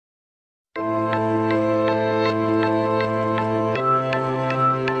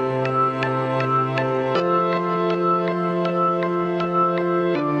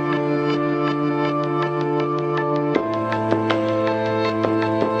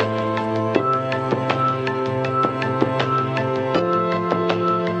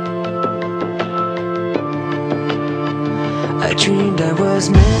dreamed I was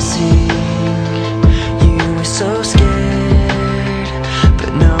missing. You were so scared,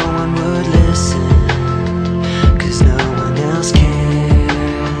 but no one would listen, 'cause no one else cared.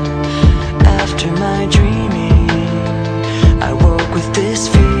 After my dreaming, I woke with this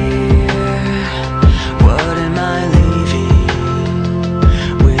fear. What am I leaving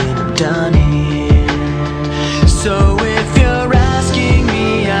when I'm done here? So if you're asking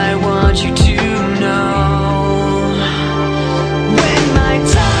me, I want you to know, when my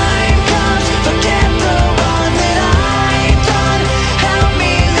time comes, forget the one that I've done. Help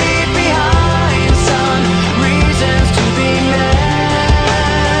me leave behind some reasons to be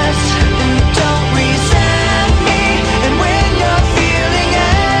missed. And don't resent me. And when you're feeling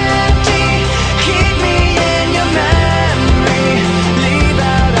empty, keep me in your memory. Leave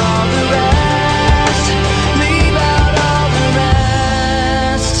out all the rest. Leave out all the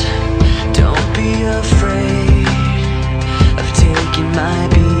rest. Don't be afraid of taking my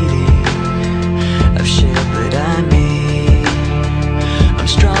beating, of shit that I made. I'm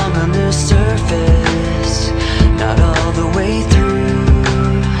strong on the surface, not all the way through.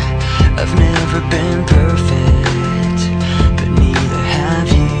 I've never been perfect, but neither have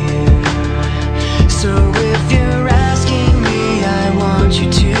you. So if you're asking me, I want you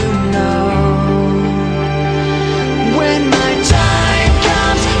to know, when my time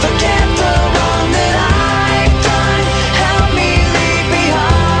comes, forget the one that I've done. Help me leave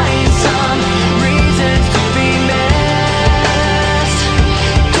behind some reasons to be missed.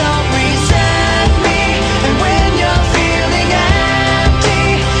 Don't resent me. And when you're feeling empty,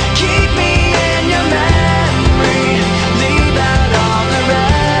 keep me in your memory. Leave out all the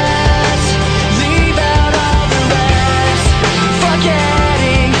rest. Leave out all the rest.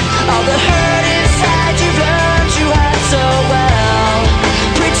 Forgetting all the hurt inside you've learned you had so well.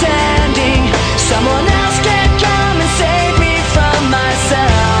 Pretending someone else can come and save me from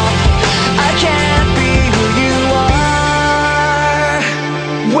myself. I can't be who you are.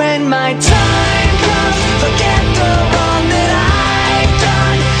 When my time comes, forget the one that I've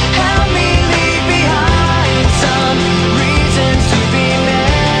done. Help me leave behind some reasons to be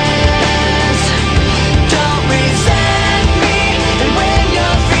missed. Don't resent me. And when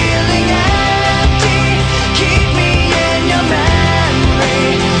you're feeling empty, keep me in your memory.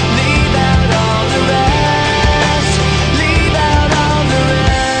 Leave out all the rest. Leave out all the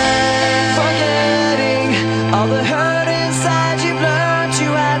rest. Forgetting all the hurt inside you've learned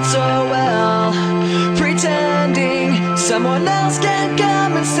you had so well. Pretending someone else can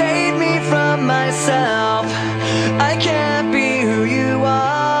come and save me from myself. I can't be who you are.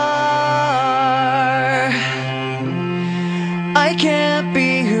 I can't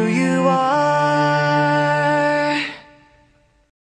be who you are.